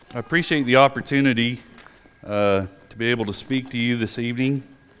I appreciate the opportunity to be able to speak to you this evening.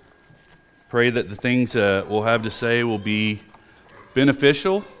 Pray that the things that we'll have to say will be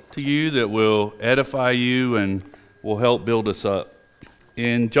beneficial to you, that will edify you, and will help build us up.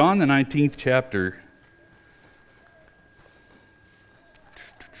 In John the 19th chapter,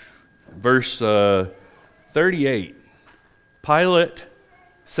 verse 38, Pilate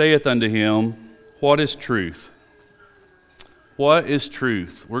saith unto him, What is truth? What is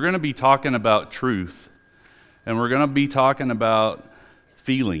truth? We're going to be talking about truth, and we're going to be talking about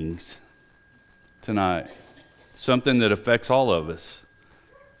feelings tonight, something that affects all of us.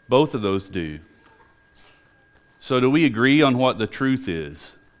 Both of those do. So do we agree on what the truth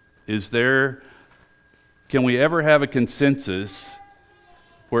is? Can we ever have a consensus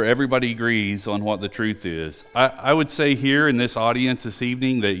where everybody agrees on what the truth is? I would say here in this audience this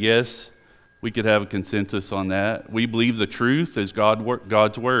evening that yes, we could have a consensus on that. We believe the truth is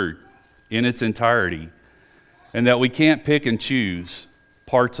God's word in its entirety, and that we can't pick and choose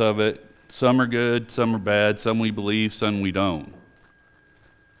parts of it. Some are good, some are bad, some we believe, some we don't.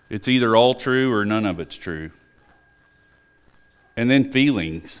 It's either all true or none of it's true. And then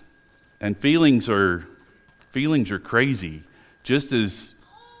feelings. And feelings are crazy. Just as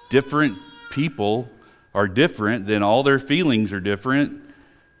different people are different, then all their feelings are different.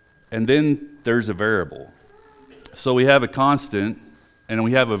 And then there's a variable. So we have a constant and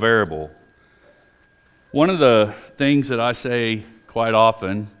we have a variable. One of the things that I say quite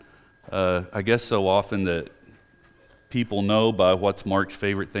often, I guess so often that people know by what's Mark's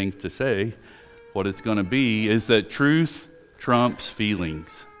favorite things to say, what it's going to be, is that truth trumps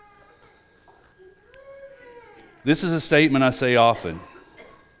feelings. This is a statement I say often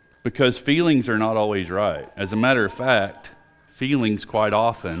because feelings are not always right. As a matter of fact, feelings quite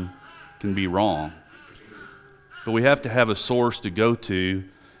often can be wrong. But we have to have a source to go to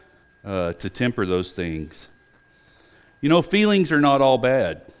temper those things. You know, feelings are not all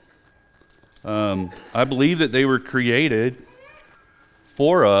bad. I believe that they were created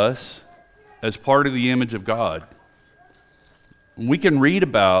for us as part of the image of God. We can read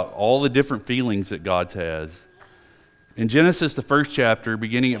about all the different feelings that God has. In Genesis, the first chapter,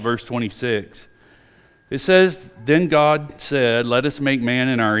 beginning at verse 26, it says, Then God said, Let us make man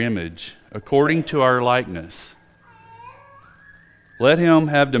in our image, according to our likeness. Let him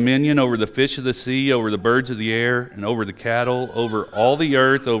have dominion over the fish of the sea, over the birds of the air, and over the cattle, over all the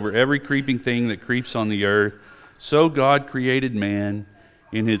earth, over every creeping thing that creeps on the earth. So God created man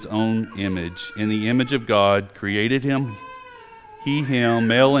in his own image. In the image of God created him, him,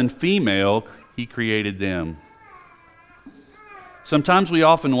 male and female, he created them. Sometimes we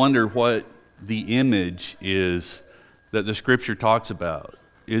often wonder what the image is that the Scripture talks about.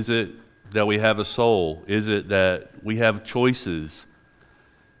 Is it that we have a soul? Is it that we have choices?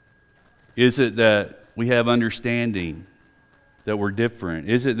 Is it that we have understanding, that we're different?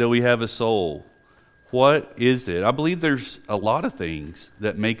 Is it that we have a soul? What is it? I believe there's a lot of things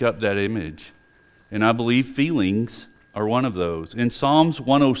that make up that image, and I believe feelings are one of those. In Psalms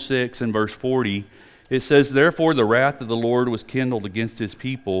 106 and verse 40, it says, Therefore the wrath of the Lord was kindled against his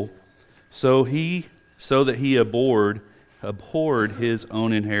people, so that he abhorred his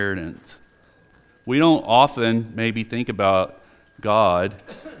own inheritance. We don't often maybe think about God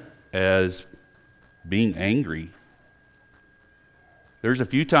as being angry. There's a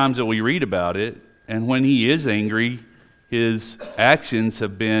few times that we read about it, and when he is angry, his actions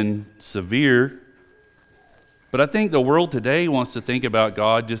have been severe. But I think the world today wants to think about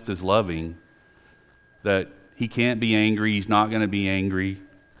God just as loving, that he can't be angry, he's not going to be angry.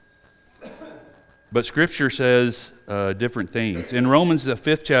 But Scripture says different things. In Romans, the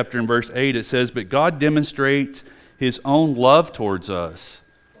 5th chapter, in verse 8, it says, But God demonstrates his own love towards us,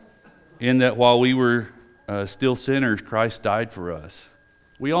 in that while we were still sinners, Christ died for us.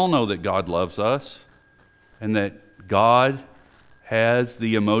 We all know that God loves us, and that God has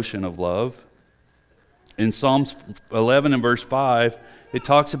the emotion of love. In Psalms 11 and verse 5, it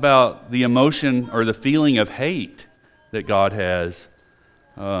talks about the emotion or the feeling of hate that God has.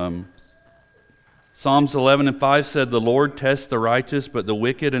 Psalms 11 and 5 said, The Lord tests the righteous, but the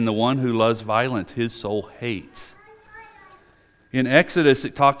wicked and the one who loves violence, his soul hates. In Exodus,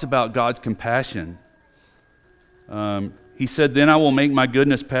 it talks about God's compassion. He said, Then I will make my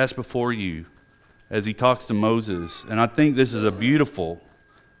goodness pass before you, as he talks to Moses. And I think this is a beautiful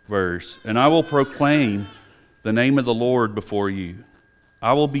verse. And I will proclaim the name of the Lord before you.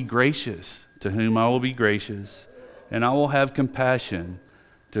 I will be gracious to whom I will be gracious, and I will have compassion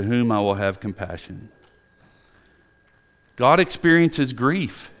to whom I will have compassion. God experiences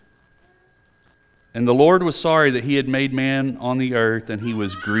grief. And the Lord was sorry that he had made man on the earth, and he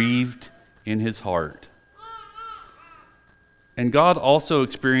was grieved in his heart. And God also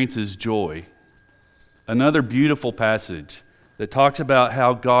experiences joy. Another beautiful passage that talks about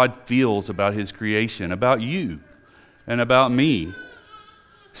how God feels about his creation, about you and about me.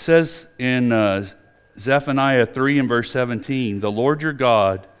 It says in Zephaniah 3 and verse 17, "The Lord your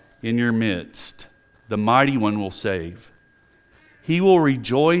God in your midst, the mighty one will save. He will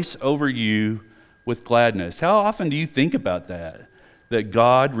rejoice over you with gladness." How often do you think about that? That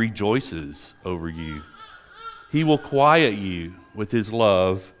God rejoices over you. He will quiet you with his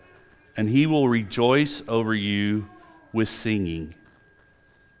love, and he will rejoice over you with singing.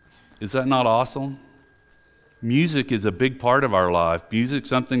 Is that not awesome? Music is a big part of our life. Music's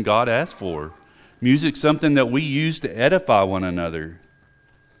something God asked for. Music's something that we use to edify one another.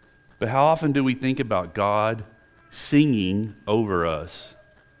 But how often do we think about God singing over us?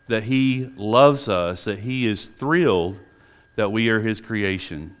 That he loves us, that he is thrilled that we are his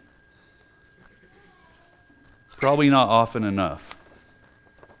creation. Probably not often enough.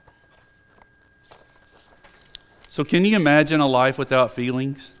 So can you imagine a life without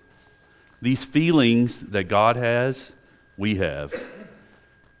feelings? These feelings that God has, we have.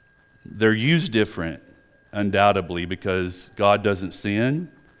 They're used different, undoubtedly, because God doesn't sin.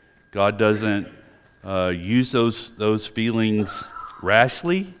 God doesn't use those feelings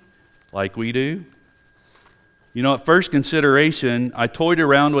rashly like we do. You know, at first consideration, I toyed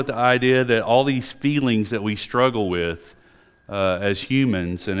around with the idea that all these feelings that we struggle with as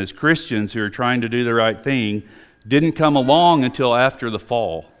humans and as Christians who are trying to do the right thing didn't come along until after the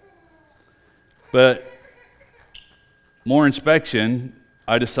fall. But more inspection,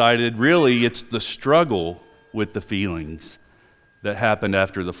 I decided really it's the struggle with the feelings that happened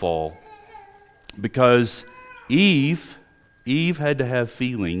after the fall. Because Eve had to have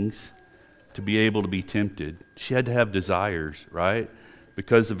feelings to be able to be tempted. She had to have desires, right?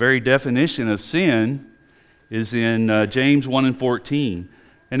 Because the very definition of sin is in James 1 and 14.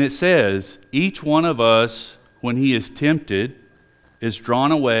 And it says, each one of us, when he is tempted, is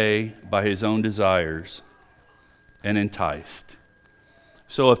drawn away by his own desires and enticed.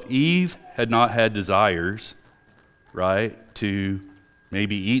 So if Eve had not had desires, right, to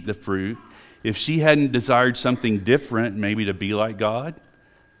maybe eat the fruit, if she hadn't desired something different, maybe to be like God,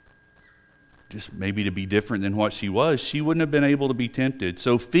 just maybe to be different than what she was, she wouldn't have been able to be tempted.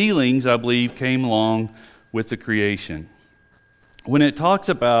 So feelings, I believe, came along with the creation. When it talks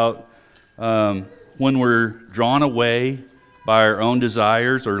about when we're drawn away by our own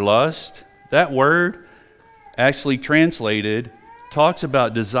desires or lust, that word actually translated talks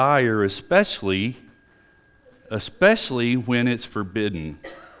about desire, especially when it's forbidden.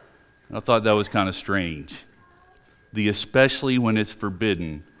 I thought that was kind of strange. The especially when it's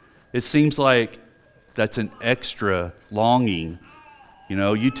forbidden. It seems like that's an extra longing. You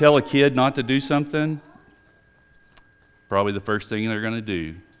know, you tell a kid not to do something, probably the first thing they're going to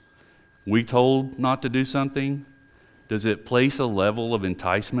do. We told not to do something, does it place a level of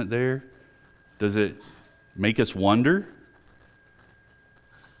enticement there? Does it make us wonder?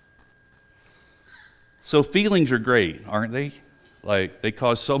 So feelings are great, aren't they? Like, they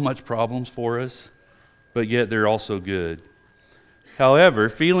cause so much problems for us, but yet they're also good. However,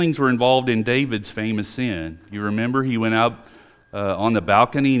 feelings were involved in David's famous sin. You remember he went out on the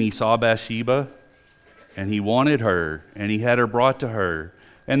balcony and he saw Bathsheba, and he wanted her, and he had her brought to her.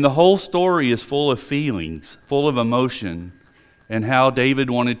 And the whole story is full of feelings, full of emotion, and how David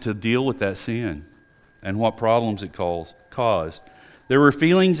wanted to deal with that sin and what problems it caused. There were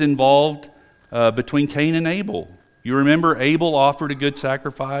feelings involved between Cain and Abel. You remember Abel offered a good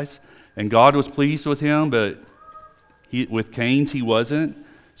sacrifice, and God was pleased with him, but with Cain's he wasn't.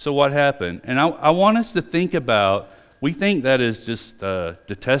 So what happened? And I want us to think about, we think that is just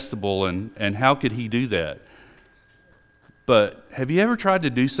detestable, and how could he do that? But have you ever tried to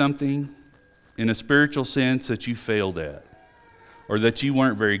do something in a spiritual sense that you failed at, or that you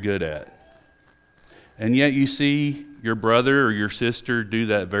weren't very good at? And yet you see your brother or your sister do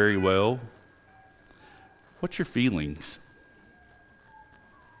that very well. What's your feelings?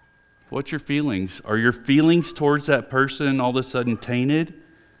 What's your feelings? Are your feelings towards that person all of a sudden tainted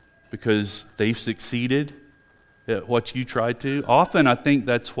because they've succeeded at what you tried to? Often I think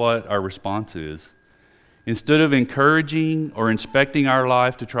that's what our response is. Instead of encouraging or inspecting our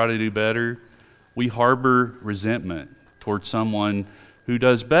life to try to do better, we harbor resentment towards someone who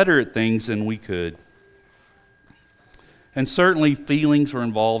does better at things than we could. And certainly feelings were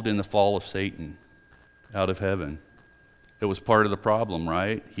involved in the fall of Satan out of heaven. It was part of the problem,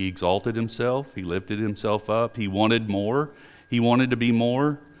 right? He exalted himself. He lifted himself up. He wanted more. He wanted to be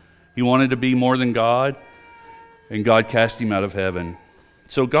more. He wanted to be more than God, and God cast him out of heaven.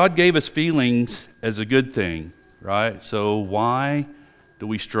 So God gave us feelings as a good thing, right? So why do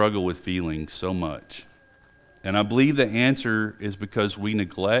we struggle with feelings so much? And I believe the answer is because we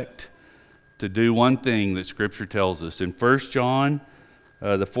neglect to do one thing that Scripture tells us. In 1 John,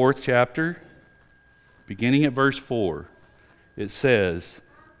 the 4th chapter, beginning at verse 4, it says,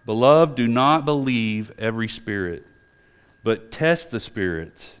 "Beloved, do not believe every spirit, but test the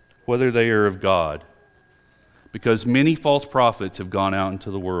spirits, whether they are of God, because many false prophets have gone out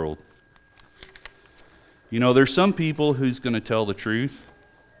into the world." You know, there's some people who's going to tell the truth.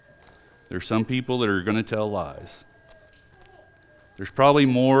 There's some people that are going to tell lies. There's probably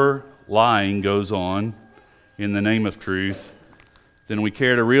more lying goes on in the name of truth than we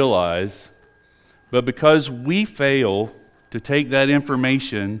care to realize. But because we fail to take that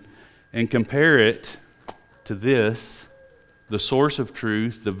information and compare it to this, the source of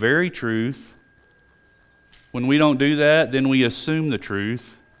truth, the very truth, when we don't do that, then we assume the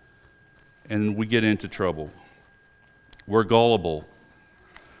truth and we get into trouble. We're gullible.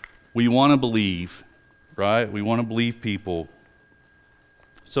 We want to believe, right? We want to believe people.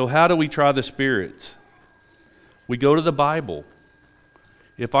 So how do we try the spirits? We go to the Bible.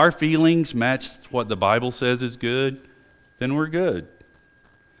 If our feelings match what the Bible says is good, then we're good.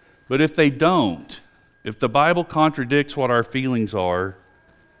 But if they don't, if the Bible contradicts what our feelings are,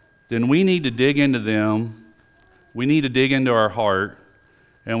 then we need to dig into them. We need to dig into our heart,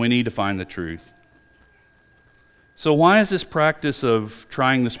 and we need to find the truth. So why is this practice of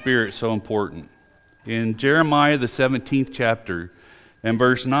trying the Spirit so important? In Jeremiah, the 17th chapter, and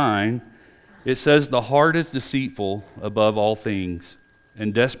verse 9, it says, "The heart is deceitful above all things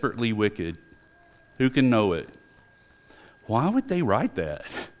and desperately wicked. Who can know it?" Why would they write that?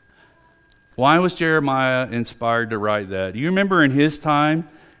 Why was Jeremiah inspired to write that? Do you remember in his time,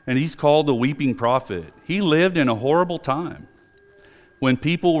 and he's called the weeping prophet, he lived in a horrible time when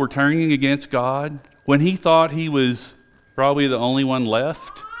people were turning against God, when he thought he was probably the only one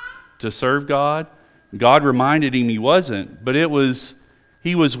left to serve God. God reminded him he wasn't, but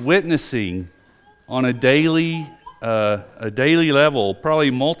he was witnessing on a daily level,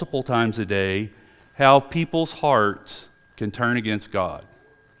 probably multiple times a day, how people's hearts can turn against God.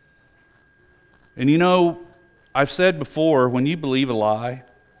 And you know, I've said before, when you believe a lie,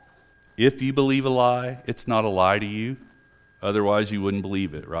 if you believe a lie, it's not a lie to you. Otherwise, you wouldn't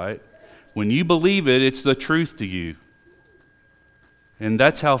believe it, right? When you believe it, it's the truth to you. And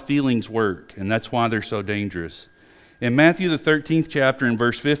that's how feelings work, and that's why they're so dangerous. In Matthew, the 13th chapter, in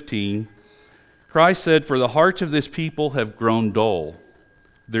verse 15, Christ said, "For the hearts of this people have grown dull.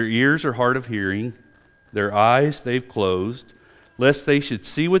 Their ears are hard of hearing. Their eyes they've closed, lest they should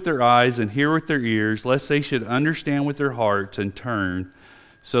see with their eyes and hear with their ears, lest they should understand with their hearts and turn,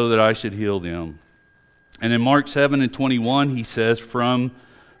 so that I should heal them." And in Mark 7:21, he says,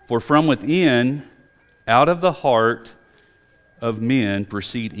 "For from within, out of the heart of men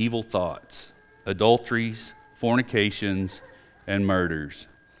proceed evil thoughts, adulteries, fornications, and murders."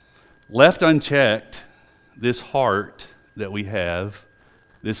 Left unchecked, this heart that we have,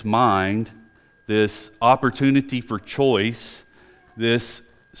 this mind, this opportunity for choice, this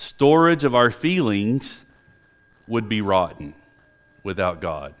storage of our feelings would be rotten without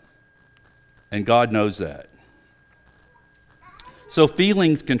God. And God knows that. So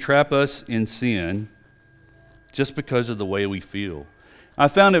feelings can trap us in sin just because of the way we feel. I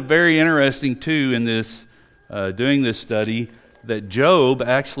found it very interesting too in this doing this study that Job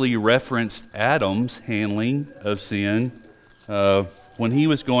actually referenced Adam's handling of sin when he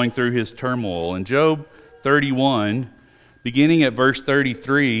was going through his turmoil. In Job 31, beginning at verse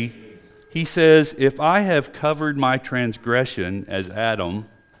 33, he says, "If I have covered my transgression as Adam,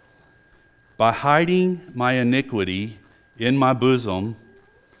 by hiding my iniquity in my bosom,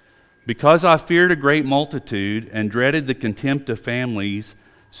 because I feared a great multitude and dreaded the contempt of families,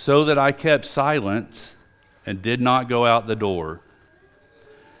 so that I kept silence and did not go out the door."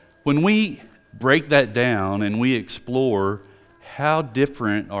 When we break that down and we explore how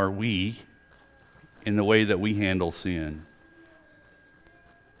different are we in the way that we handle sin.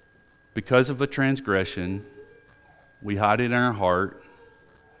 Because of a transgression, we hide it in our heart.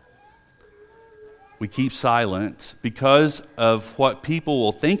 We keep silent. Because of what people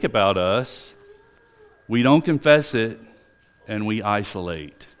will think about us, we don't confess it and we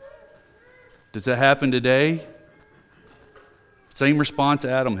isolate. Does that happen today? Same response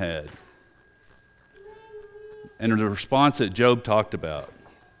Adam had. And the response that Job talked about.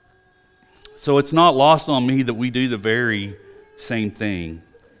 So it's not lost on me that we do the very same thing.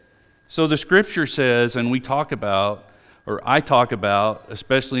 So the scripture says, and we talk about, or I talk about,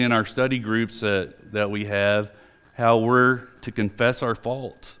 especially in our study groups that we have, how we're to confess our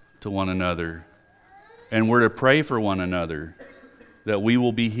faults to one another, and we're to pray for one another that we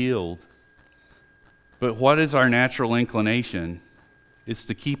will be healed. But what is our natural inclination? It's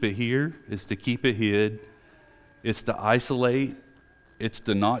to keep it here, it's to keep it hid, it's to isolate, it's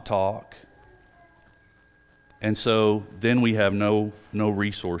to not talk. And so then we have no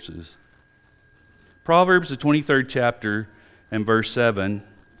resources. Proverbs, the 23rd chapter and verse 7,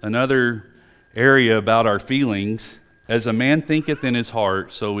 another area about our feelings. As a man thinketh in his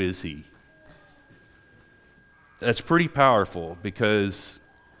heart, so is he. That's pretty powerful, because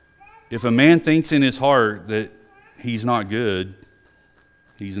if a man thinks in his heart that he's not good,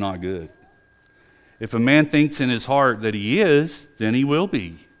 he's not good. If a man thinks in his heart that he is, then he will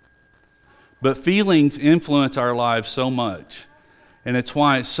be. But feelings influence our lives so much, and it's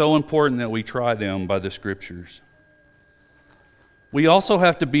why it's so important that we try them by the Scriptures. We also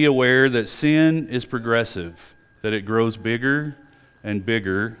have to be aware that sin is progressive, that it grows bigger and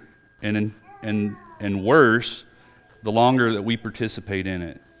bigger and worse the longer that we participate in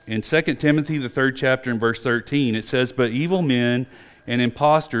it. In 2 Timothy, the 3rd chapter and verse 13, it says, "But evil men and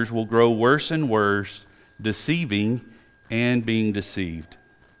impostors will grow worse and worse, deceiving and being deceived."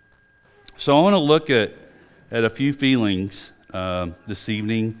 So I want to look at a few feelings this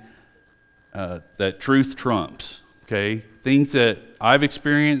evening that truth trumps, okay? Things that I've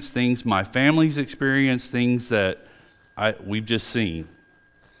experienced, things my family's experienced, things that we've just seen.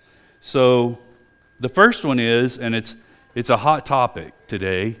 So the first one is, and it's a hot topic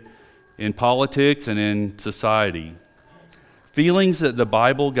today in politics and in society, feelings that the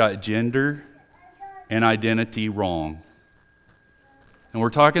Bible got gender and identity wrong. And we're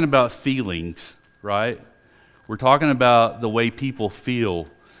talking about feelings, right? We're talking about the way people feel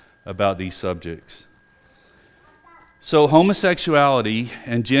about these subjects. So homosexuality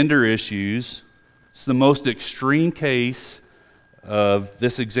and gender issues, it's the most extreme case of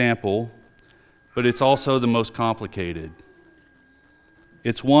this example, but it's also the most complicated.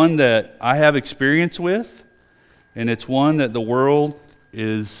 It's one that I have experience with, and it's one that the world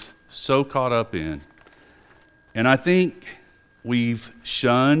is so caught up in. And I think we've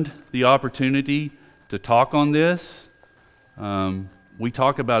shunned the opportunity to talk on this. We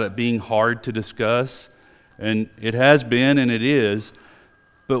talk about it being hard to discuss, and it has been and it is,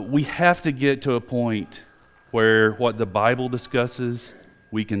 but we have to get to a point where what the Bible discusses,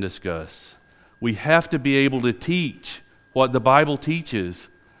 we can discuss. We have to be able to teach what the Bible teaches.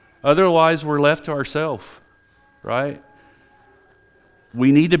 Otherwise, we're left to ourselves, right?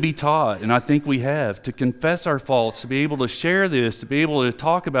 We need to be taught, and I think we have, to confess our faults, to be able to share this, to be able to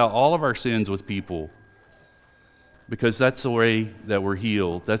talk about all of our sins with people. Because that's the way that we're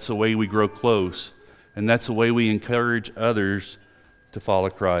healed. That's the way we grow close. And that's the way we encourage others to follow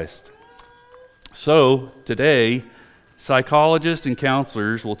Christ. So, today, psychologists and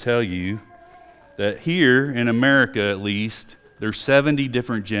counselors will tell you that here in America, at least, there's 70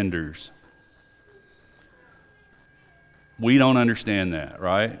 different genders. We don't understand that,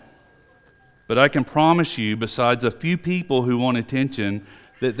 right? But I can promise you, besides a few people who want attention,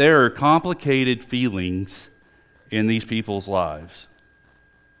 that there are complicated feelings in these people's lives,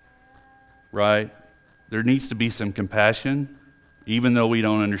 right? There needs to be some compassion, even though we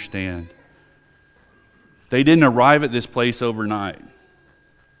don't understand. They didn't arrive at this place overnight.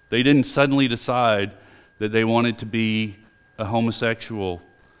 They didn't suddenly decide that they wanted to be a homosexual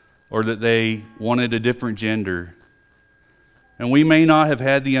or that they wanted a different gender. And we may not have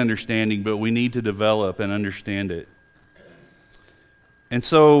had the understanding, but we need to develop and understand it. And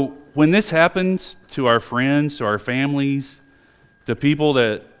so when this happens to our friends, to our families, to people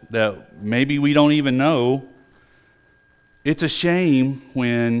that maybe we don't even know, it's a shame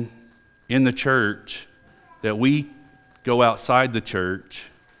when in the church that we go outside the church,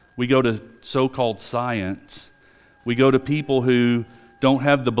 we go to so-called science, we go to people who don't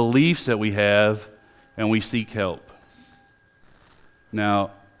have the beliefs that we have, and we seek help.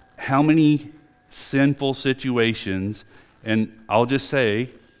 Now, how many sinful situations, and I'll just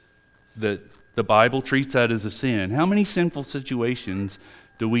say that the Bible treats that as a sin. How many sinful situations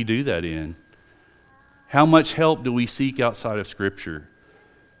do we do that in? How much help do we seek outside of Scripture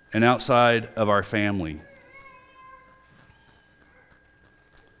and outside of our family?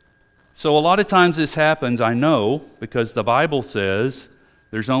 So a lot of times this happens, I know, because the Bible says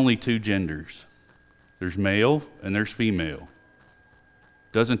there's only two genders. There's male and there's female.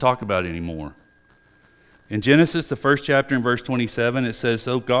 Doesn't talk about it anymore. In Genesis, the 1st chapter and verse 27, it says,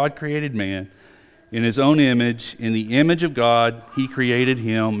 "So God created man in his own image. In the image of God, he created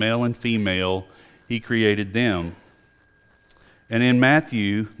him, male and female, he created them." And in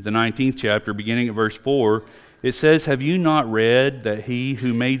Matthew, the 19th chapter, beginning at verse 4, it says, "Have you not read that he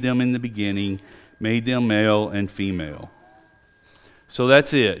who made them in the beginning made them male and female?" So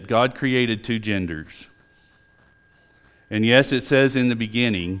that's it. God created two genders. And yes, it says in the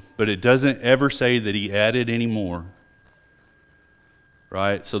beginning, but it doesn't ever say that he added any more.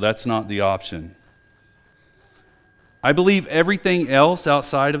 Right? So that's not the option. I believe everything else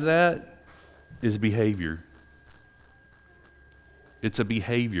outside of that is behavior. It's a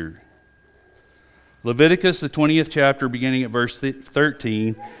behavior. Leviticus, the 20th chapter, beginning at verse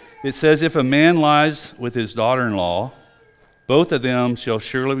 13, it says, "If a man lies with his daughter-in-law, both of them shall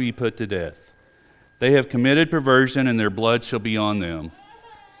surely be put to death. They have committed perversion, and their blood shall be on them."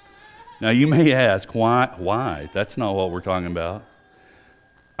 Now you may ask, why? That's not what we're talking about.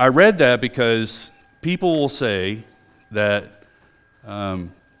 I read that because people will say that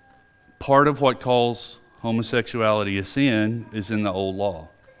part of what calls homosexuality a sin is in the old law.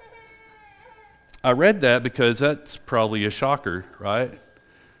 I read that because that's probably a shocker, right?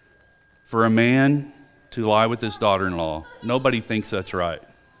 For a man to lie with his daughter-in-law, nobody thinks that's right.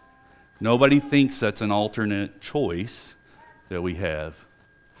 Nobody thinks that's an alternate choice that we have,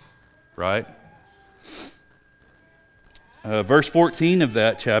 right? Verse 14 of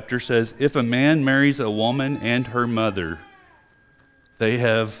that chapter says, "If a man marries a woman and her mother, they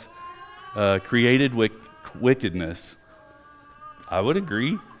have created wickedness." I would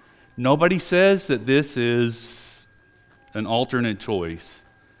agree. Nobody says that this is an alternate choice.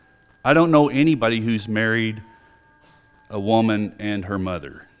 I don't know anybody who's married a woman and her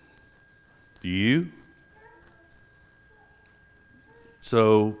mother. Do you?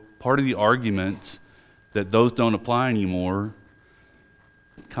 So part of the argument that those don't apply anymore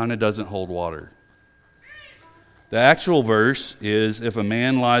kind of doesn't hold water. The actual verse is, "If a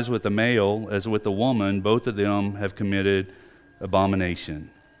man lies with a male as with a woman, both of them have committed abomination."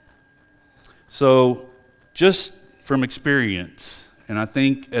 So just from experience, and I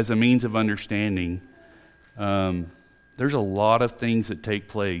think as a means of understanding, there's a lot of things that take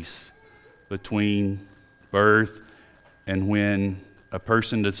place between birth and when a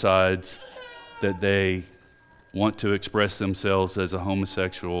person decides that they want to express themselves as a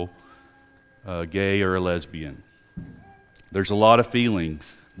homosexual, gay, or a lesbian. There's a lot of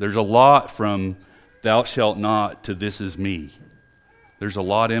feelings. There's a lot from "thou shalt not" to "this is me." There's a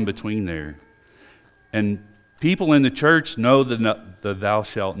lot in between there. And people in the church know the "thou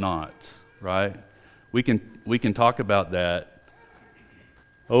shalt not," right? We can talk about that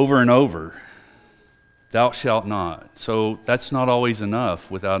over and over. Thou shalt not. So that's not always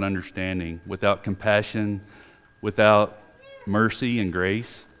enough without understanding, without compassion, without mercy and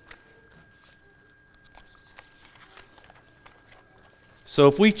grace. So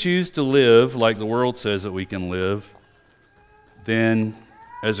if we choose to live like the world says that we can live, then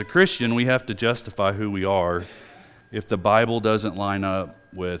as a Christian, we have to justify who we are if the Bible doesn't line up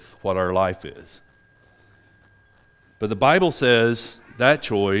with what our life is. But the Bible says that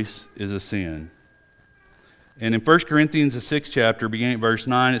choice is a sin. And in 1 Corinthians, the 6th chapter, beginning at verse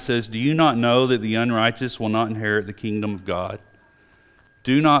 9, it says, "Do you not know that the unrighteous will not inherit the kingdom of God?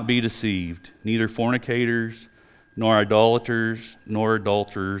 Do not be deceived, neither fornicators, nor idolaters, nor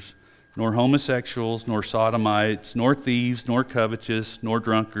adulterers, nor homosexuals, nor sodomites, nor thieves, nor covetous, nor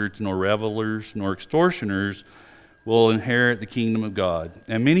drunkards, nor revelers, nor extortioners will inherit the kingdom of God."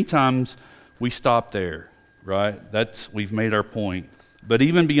 And many times we stop there, right? We've made our point. But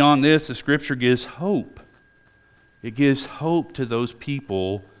even beyond this, the Scripture gives hope. It gives hope to those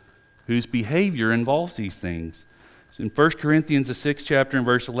people whose behavior involves these things. In 1 Corinthians, the 6th chapter, and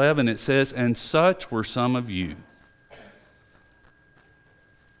verse 11, it says, "And such were some of you."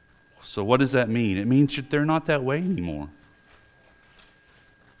 So what does that mean? It means that they're not that way anymore.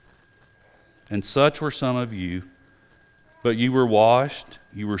 "And such were some of you, but you were washed,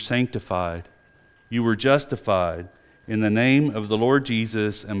 you were sanctified, you were justified in the name of the Lord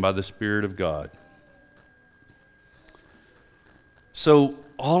Jesus and by the Spirit of God." So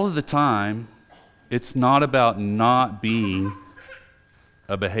all of the time, it's not about not being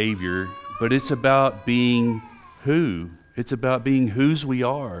a behavior, but it's about being who? It's about being whose we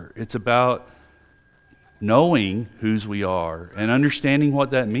are. It's about knowing whose we are and understanding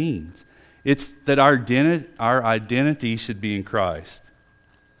what that means. It's that our identity should be in Christ.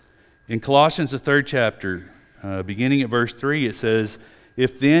 In Colossians, the 3rd chapter, beginning at verse 3, it says,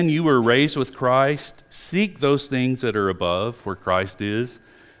 "If then you were raised with Christ, seek those things that are above, where Christ is,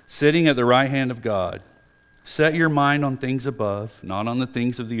 sitting at the right hand of God. Set your mind on things above, not on the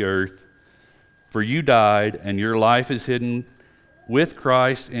things of the earth. For you died, and your life is hidden with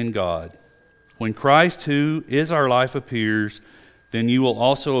Christ in God. When Christ, who is our life, appears, then you will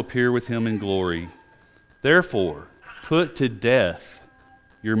also appear with him in glory. Therefore, put to death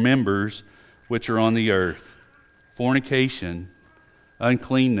your members which are on the earth: fornication,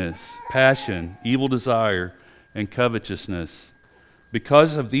 uncleanness, passion, evil desire, and covetousness.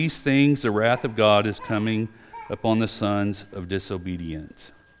 Because of these things, the wrath of God is coming upon the sons of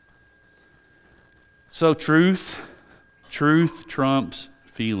disobedience. So truth trumps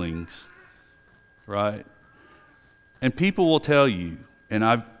feelings, right? And people will tell you, and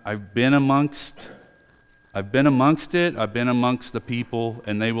I've been amongst it, I've been amongst the people,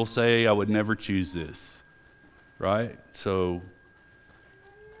 and they will say, I would never choose this, right? So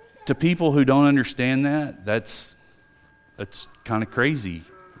to people who don't understand that, that's kind of crazy,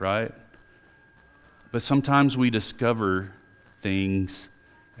 right? But sometimes we discover things,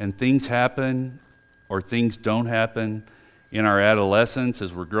 and things happen or things don't happen in our adolescence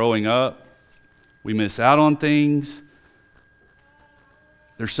as we're growing up. We miss out on things.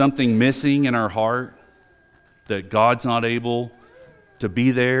 There's something missing in our heart that God's not able to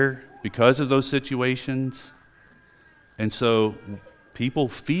be there because of those situations. And so people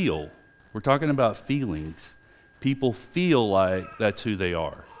feel, we're talking about feelings. People feel like that's who they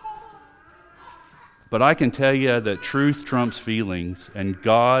are. But I can tell you that truth trumps feelings, and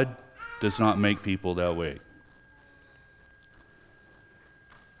God does not make people that way.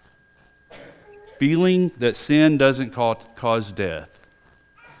 Feeling that sin doesn't cause death.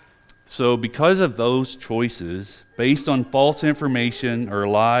 So because of those choices, based on false information or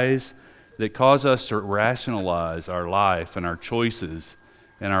lies that cause us to rationalize our life and our choices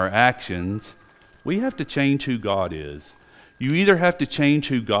and our actions, we have to change who God is. You either have to change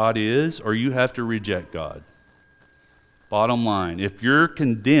who God is or you have to reject God. Bottom line, if you're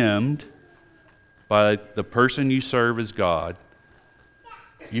condemned by the person you serve as God,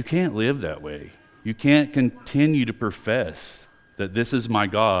 you can't live that way. You can't continue to profess that this is my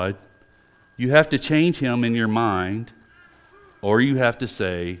God. You have to change him in your mind, or you have to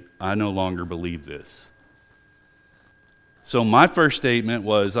say, I no longer believe this. So my first statement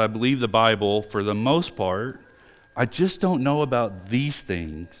was, I believe the Bible for the most part. I just don't know about these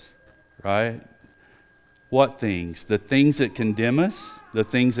things, right? What things? The things that condemn us, the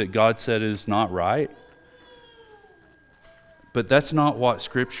things that God said is not right. But that's not what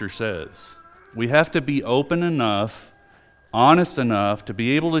Scripture says. We have to be open enough, honest enough to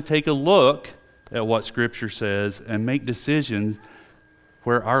be able to take a look at what Scripture says and make decisions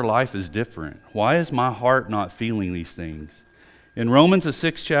where our life is different. Why is my heart not feeling these things? In Romans, the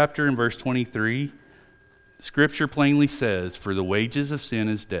 6th chapter, in verse 23, Scripture plainly says, for the wages of sin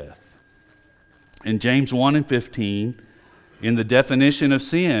is death. In James 1 and 15, in the definition of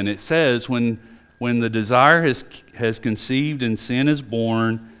sin, it says when the desire has conceived and sin is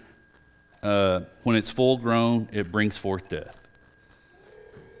born, when it's full grown, it brings forth death.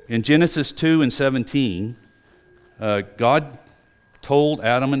 In Genesis 2 and 17, God told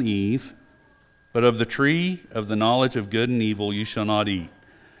Adam and Eve, but of the tree of the knowledge of good and evil you shall not eat.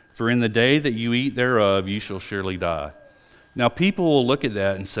 For in the day that you eat thereof, you shall surely die. Now, people will look at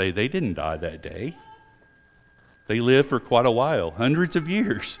that and say, they didn't die that day. They lived for quite a while, hundreds of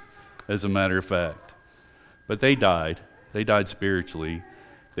years, as a matter of fact. But they died. They died spiritually.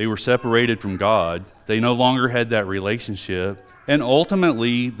 They were separated from God. They no longer had that relationship. And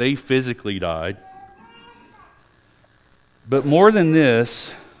ultimately, they physically died. But more than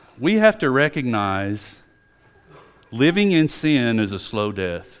this, we have to recognize living in sin is a slow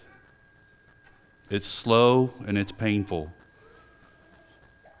death. It's slow and it's painful.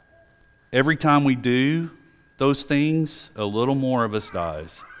 Every time we do those things, a little more of us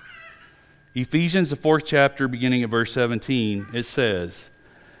dies. Ephesians, the 4th chapter, beginning at verse 17, it says,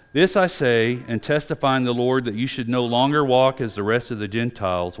 this I say, and testify in the Lord, that you should no longer walk as the rest of the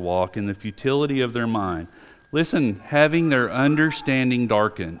Gentiles walk in the futility of their mind. Listen, having their understanding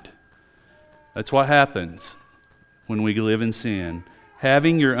darkened. That's what happens when we live in sin.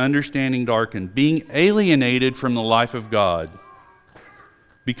 Having your understanding darkened, being alienated from the life of God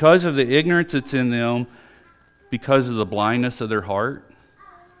because of the ignorance that's in them, because of the blindness of their heart.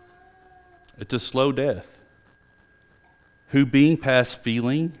 It's a slow death. Who being past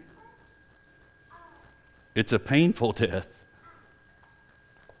feeling, it's a painful death.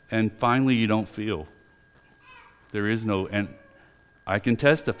 And finally you don't feel. There is no, and I can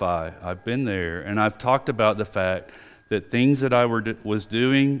testify, I've been there, and I've talked about the fact that things that I was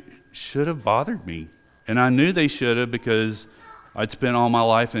doing should have bothered me. And I knew they should have because I'd spent all my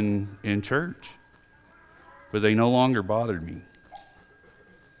life in church. But they no longer bothered me.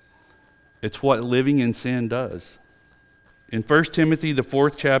 It's what living in sin does. In 1 Timothy, the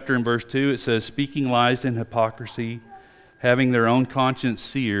 4th chapter, in verse 2, it says, speaking lies and hypocrisy, having their own conscience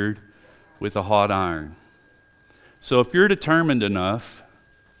seared with a hot iron. So if you're determined enough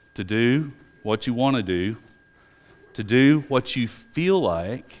to do what you want to do what you feel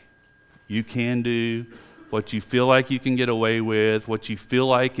like you can do, what you feel like you can get away with, what you feel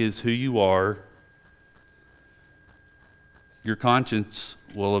like is who you are, your conscience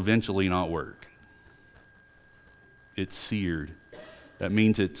will eventually not work. It's seared. That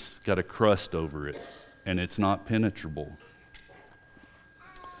means it's got a crust over it, and it's not penetrable.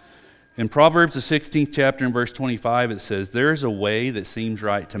 In Proverbs, the 16th chapter, in verse 25, it says, "There is a way that seems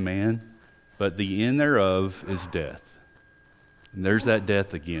right to man, but the end thereof is death." And there's that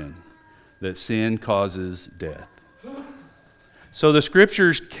death again, that sin causes death. So the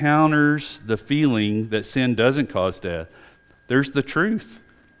Scriptures counters the feeling that sin doesn't cause death. There's the truth.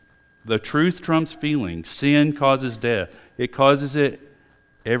 The truth trumps feeling. Sin causes death. It causes it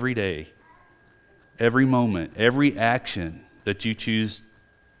every day, every moment, every action that you choose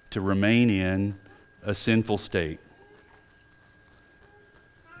to remain in a sinful state.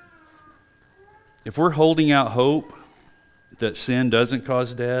 If we're holding out hope that sin doesn't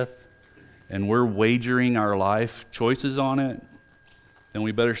cause death, and we're wagering our life choices on it, then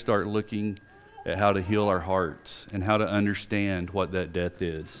we better start looking at how to heal our hearts and how to understand what that death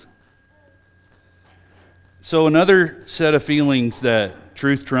is. So another set of feelings that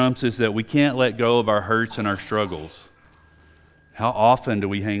truth trumps is that we can't let go of our hurts and our struggles. How often do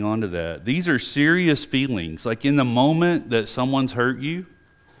we hang on to that? These are serious feelings. Like in the moment that someone's hurt you,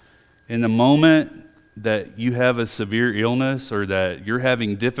 in the moment that you have a severe illness, or that you're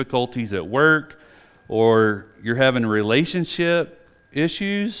having difficulties at work, or you're having relationship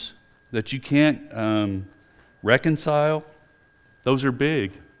issues that you can't reconcile, those are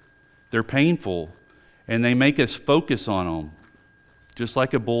big. They're painful, and they make us focus on them, just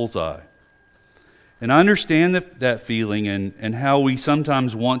like a bullseye. And I understand that feeling and how we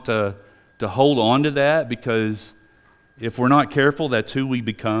sometimes want to hold on to that, because if we're not careful, that's who we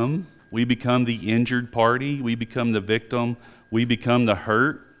become. We become the injured party. We become the victim. We become the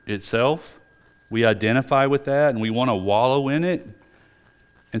hurt itself. We identify with that, and we want to wallow in it.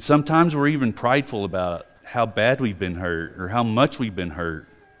 And sometimes we're even prideful about how bad we've been hurt or how much we've been hurt,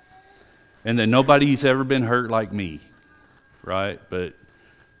 and that nobody's ever been hurt like me, right? But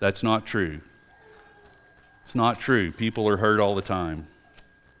that's not true. It's not true. People are hurt all the time.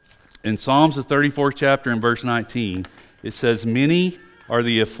 In Psalms, the 34th chapter, in verse 19, it says, "Many are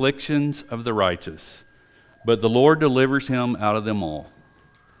the afflictions of the righteous, but the Lord delivers him out of them all."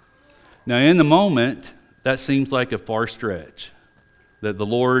 Now, in the moment, that seems like a far stretch, that the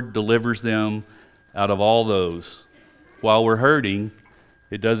Lord delivers them out of all those. While we're hurting,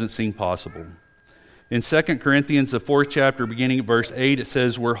 it doesn't seem possible. In 2 Corinthians, the 4th chapter, beginning at verse 8, it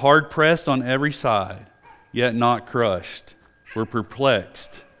says, "We're hard pressed on every side, yet not crushed. We're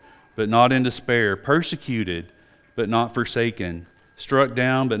perplexed, but not in despair, persecuted, but not forsaken, struck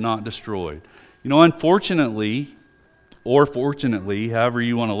down, but not destroyed." You know, unfortunately, or fortunately, however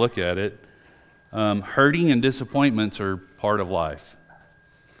you want to look at it, hurting and disappointments are part of life.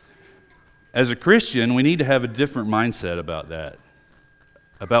 As a Christian, we need to have a different mindset about that,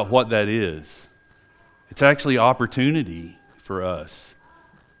 about what that is. It's actually opportunity for us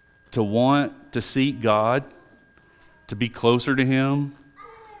to want to seek God, to be closer to Him,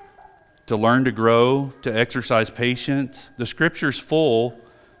 to learn to grow, to exercise patience. The Scripture's full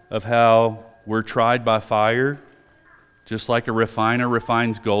of how we're tried by fire, just like a refiner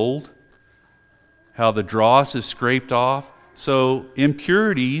refines gold, how the dross is scraped off. So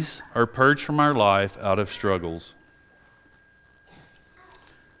impurities are purged from our life out of struggles.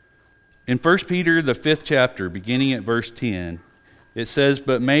 In 1 Peter, the 5th chapter, beginning at verse 10, it says,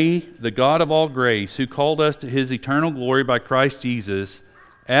 "But may the God of all grace, who called us to His eternal glory by Christ Jesus,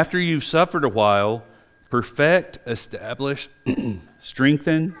 after you've suffered a while, perfect, establish,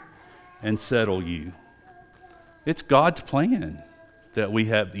 strengthen, and settle you." It's God's plan that we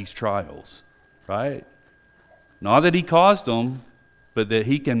have these trials, right? Not that He caused them, but that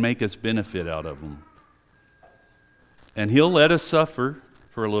He can make us benefit out of them. And He'll let us suffer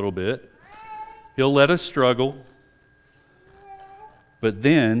for a little bit. He'll let us struggle. But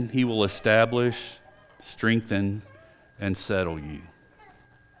then He will establish, strengthen, and settle you.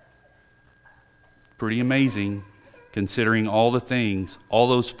 Pretty amazing, considering all the things, all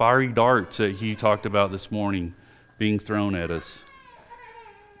those fiery darts that He talked about this morning being thrown at us.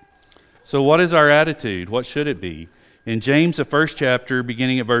 So what is our attitude? What should it be? In James, the 1st chapter,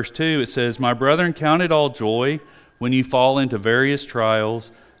 beginning at verse 2, it says, "My brethren, count it all joy when you fall into various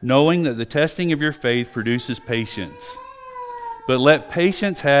trials, knowing that the testing of your faith produces patience. But let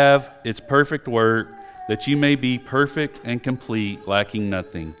patience have its perfect work, that you may be perfect and complete, lacking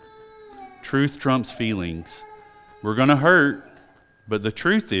nothing. Truth trumps feelings. We're going to hurt, but the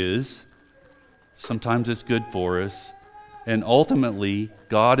truth is, sometimes it's good for us, and ultimately,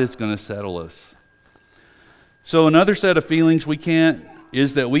 God is going to settle us. So another set of feelings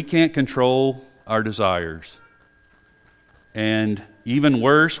is that we can't control our desires. And even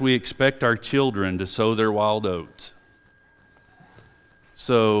worse, we expect our children to sow their wild oats.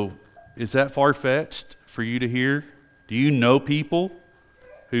 So, is that far-fetched for you to hear? Do you know people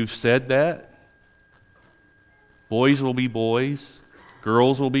who've said that? Boys will be boys,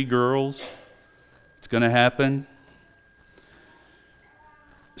 girls will be girls. It's going to happen.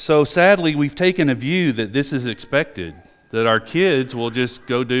 So sadly, we've taken a view that this is expected, that our kids will just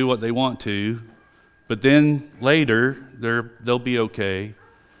go do what they want to, but then later they'll be okay.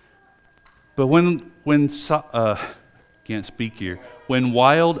 But can't speak here. When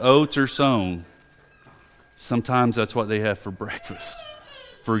wild oats are sown, sometimes that's what they have for breakfast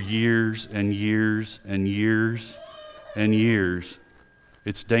for years and years and years and years.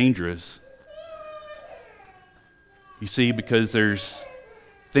 It's dangerous. You see, because there's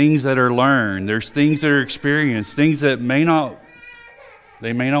things that are learned, there's things that are experienced, things that they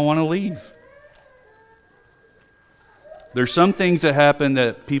may not want to leave. There's some things that happen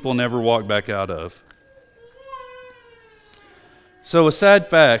that people never walk back out of. So a sad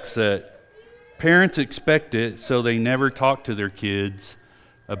fact that parents expect it, so they never talk to their kids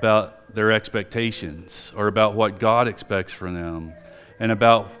about their expectations or about what God expects from them and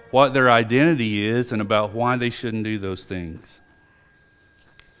about what their identity is and about why they shouldn't do those things.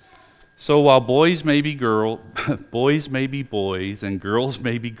 So while boys may be boys and girls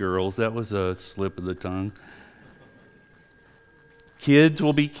may be girls, that was a slip of the tongue. Kids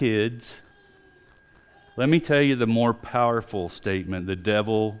will be kids. Let me tell you the more powerful statement: the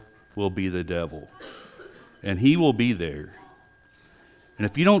devil will be the devil. And he will be there. And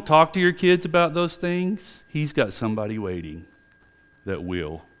if you don't talk to your kids about those things, he's got somebody waiting that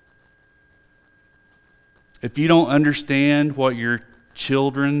will. If you don't understand what your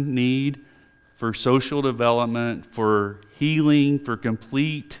children need for social development, for healing, for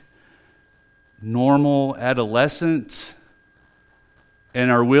complete, normal adolescence, and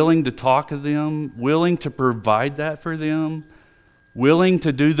are willing to talk to them, willing to provide that for them, willing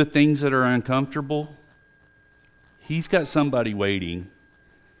to do the things that are uncomfortable, he's got somebody waiting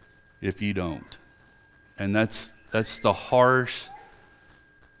if you don't. And that's the harsh,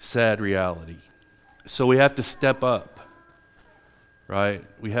 sad reality. So we have to step up, right?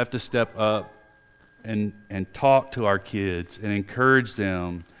 We have to step up and talk to our kids and encourage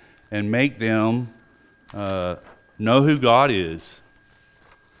them and make them know who God is.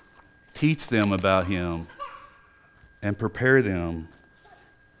 Teach them about him and prepare them.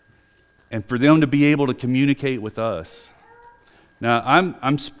 And for them to be able to communicate with us. Now,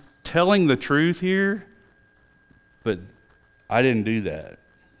 I'm telling the truth here, but I didn't do that.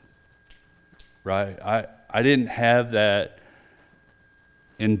 Right? I didn't have that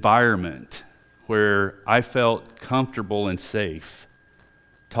environment where I felt comfortable and safe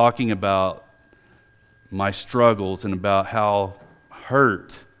talking about my struggles and about how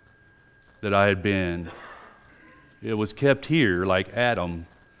hurt that I had been. It was kept here like Adam.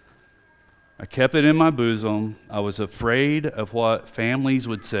 I kept it in my bosom. I was afraid of what families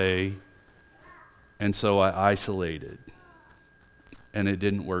would say, and so I isolated. And it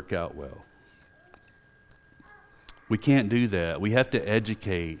didn't work out well. We can't do that. We have to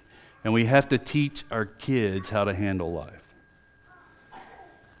educate, and we have to teach our kids how to handle life.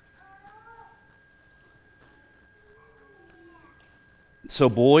 So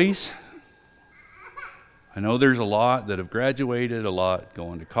boys, I know there's a lot that have graduated, a lot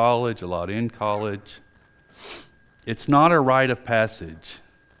going to college, a lot in college. It's not a rite of passage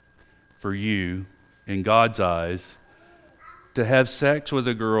for you, in God's eyes, to have sex with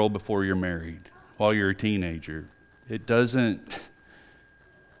a girl before you're married, while you're a teenager. There's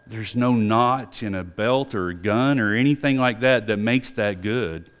no notch in a belt or a gun or anything like that makes that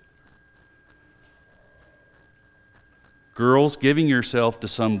good. Girls, giving yourself to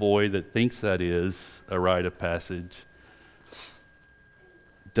some boy that thinks that is a rite of passage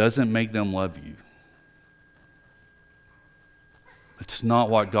doesn't make them love you. It's not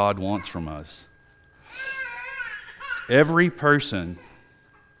what God wants from us. Every person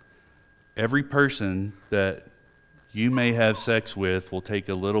that you may have sex with will take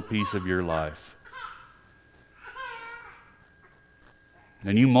a little piece of your life.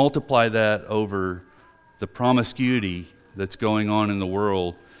 And you multiply that over the promiscuity that's going on in the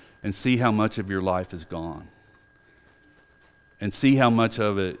world and see how much of your life is gone. And see how much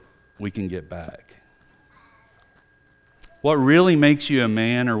of it we can get back. What really makes you a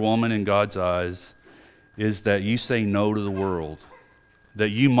man or woman in God's eyes is that you say no to the world, that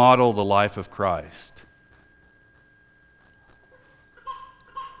you model the life of Christ.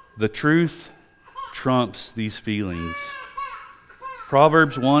 The truth trumps these feelings.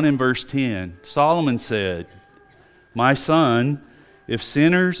 Proverbs 1 and verse 10, Solomon said, "My son, if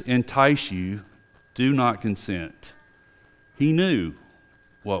sinners entice you, do not consent." He knew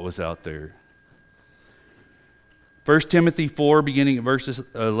what was out there. 1 Timothy 4, beginning at verse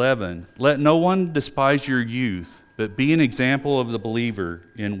 11, "Let no one despise your youth, but be an example of the believer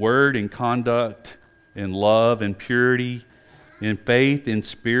in word and conduct, in love and purity, in faith, in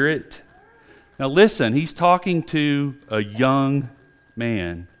spirit." Now listen, he's talking to a young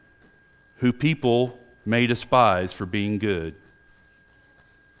man who people may despise for being good.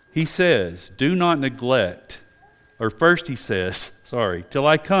 He says, do not neglect, or first he says, till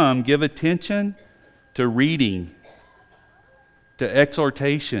I come, give attention to reading, to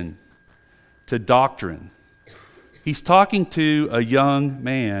exhortation, to doctrine. He's talking to a young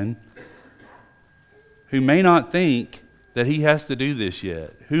man who may not think that he has to do this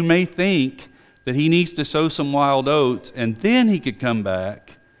yet, who may think that he needs to sow some wild oats and then he could come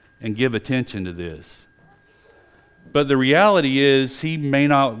back and give attention to this. But the reality is he may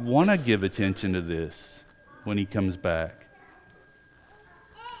not want to give attention to this when he comes back.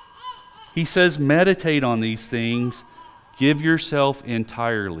 He says, meditate on these things, give yourself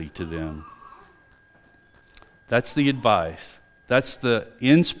entirely to them. That's the advice. That's the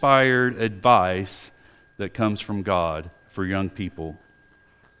inspired advice that comes from God for young people.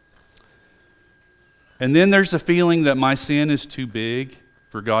 And then there's the feeling that my sin is too big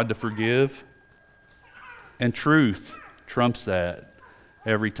for God to forgive. And truth trumps that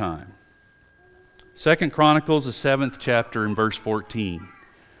every time. 2 Chronicles, the 7th chapter and verse 14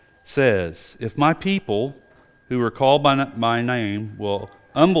 says, if my people who are called by my name will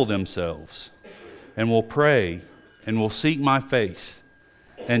humble themselves and will pray and will seek my face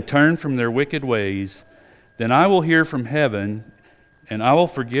and turn from their wicked ways, then I will hear from heaven and I will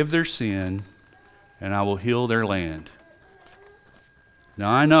forgive their sin and I will heal their land.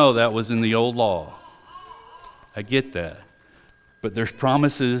 Now I know that was in the old law. I get that. But there's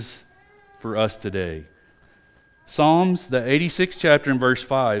promises for us today. Psalms, the 86th chapter and verse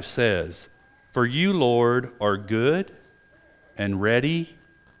 5 says, for you, Lord, are good and ready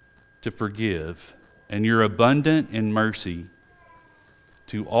to forgive, and you're abundant in mercy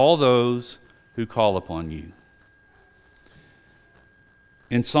to all those who call upon you.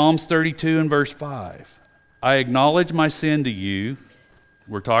 In Psalms 32 and verse 5, I acknowledge my sin to you.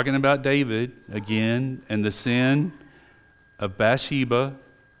 We're talking about David again and the sin of Bathsheba,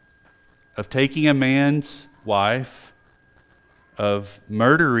 of taking a man's wife, of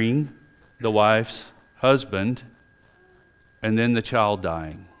murdering the wife's husband, and then the child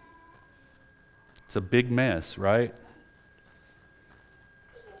dying. It's a big mess, right?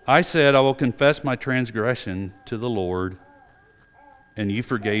 I said, I will confess my transgression to the Lord, and you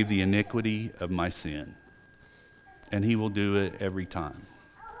forgave the iniquity of my sin. And he will do it every time.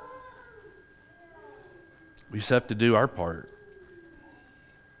 We just have to do our part.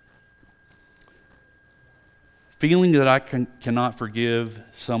 Feeling that I cannot forgive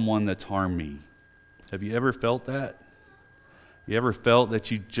someone that's harmed me. Have you ever felt that? You ever felt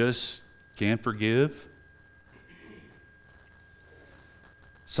that you just can't forgive?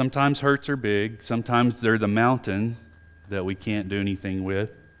 Sometimes hurts are big. Sometimes they're the mountain that we can't do anything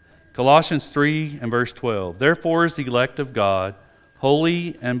with. Colossians 3 and verse 12. Therefore, as the elect of God,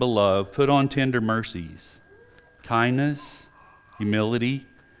 holy and beloved, put on tender mercies, kindness, humility,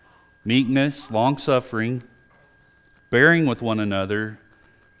 meekness, long-suffering, bearing with one another,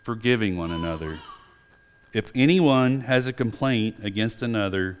 forgiving one another. If anyone has a complaint against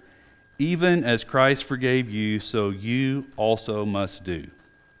another, even as Christ forgave you, so you also must do.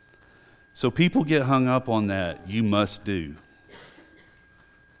 So people get hung up on that, you must do.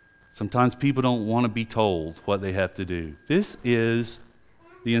 Sometimes people don't want to be told what they have to do. This is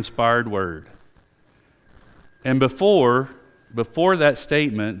the inspired word. And before that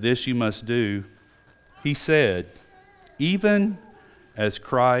statement, this you must do, he said, even as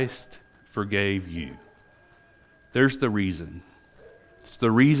Christ forgave you. There's the reason. It's the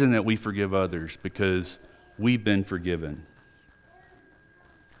reason that we forgive others, because we've been forgiven.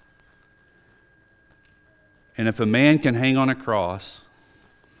 And if a man can hang on a cross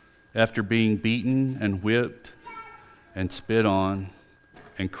after being beaten and whipped and spit on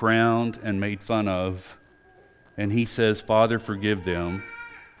and crowned and made fun of, and he says, Father, forgive them,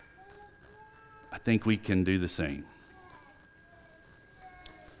 I think we can do the same.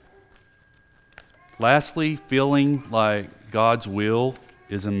 Lastly, feeling like God's will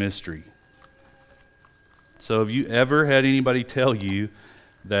is a mystery. So have you ever had anybody tell you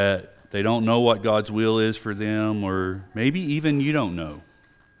that they don't know what God's will is for them, or maybe even you don't know?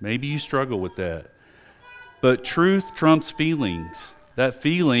 Maybe you struggle with that. But truth trumps feelings. That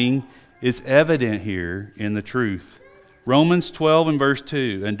feeling is evident here in the truth. Romans 12 and verse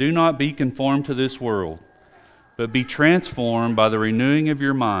 2, and do not be conformed to this world, but be transformed by the renewing of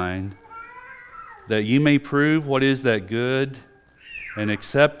your mind, that you may prove what is that good and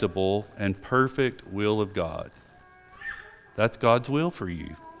acceptable and perfect will of God. That's God's will for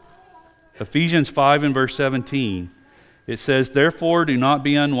you. Ephesians 5 and verse 17, it says, therefore do not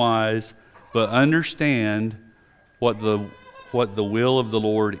be unwise, but understand what the will of the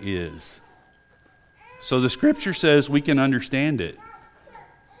Lord is. So the scripture says we can understand it,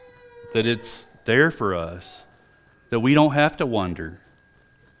 that it's there for us, that we don't have to wonder.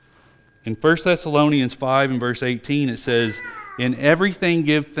 In 1 Thessalonians 5 and verse 18, it says, in everything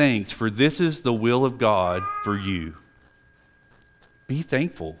give thanks, for this is the will of God for you. Be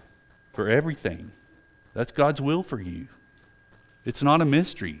thankful for everything. That's God's will for you. It's not a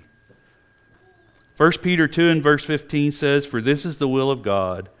mystery. 1 Peter 2 and verse 15 says, for this is the will of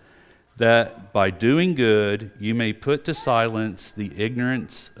God, that by doing good you may put to silence the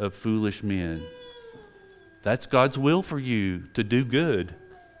ignorance of foolish men. That's God's will for you, to do good.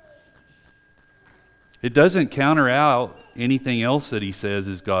 It doesn't counter out anything else that he says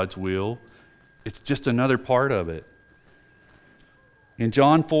is God's will. It's just another part of it. In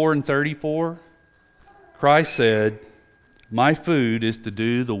John 4 and 34, Christ said, my food is to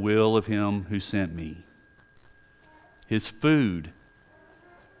do the will of him who sent me. His food.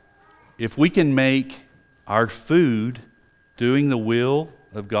 If we can make our food doing the will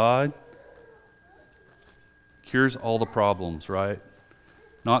of God, cures all the problems, right?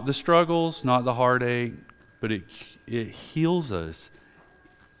 Not the struggles, not the heartache, but it heals us.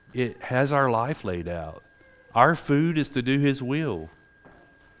 It has our life laid out. Our food is to do his will.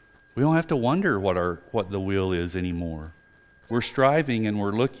 We don't have to wonder what the will is anymore. We're striving and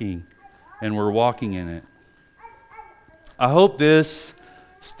we're looking and we're walking in it. I hope this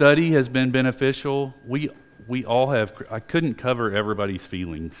study has been beneficial. We all have. I couldn't cover everybody's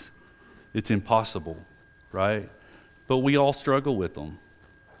feelings. It's impossible, right? But we all struggle with them.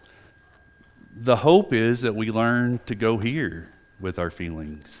 The hope is that we learn to go here with our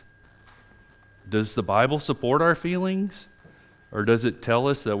feelings. Does the Bible support our feelings, or does it tell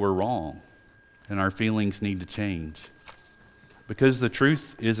us that we're wrong and our feelings need to change? Because the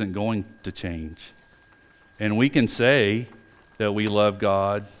truth isn't going to change. And we can say that we love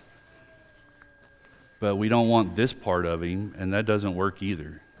God, but we don't want this part of him, and that doesn't work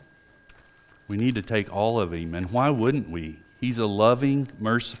either. We need to take all of him, and why wouldn't we? He's a loving,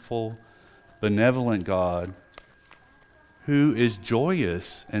 merciful, benevolent God who is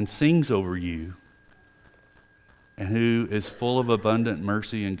joyous and sings over you, and who is full of abundant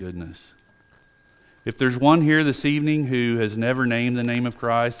mercy and goodness. If there's one here this evening who has never named the name of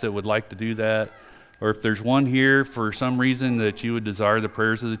Christ that would like to do that, or if there's one here for some reason that you would desire the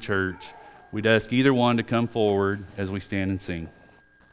prayers of the church, we'd ask either one to come forward as we stand and sing.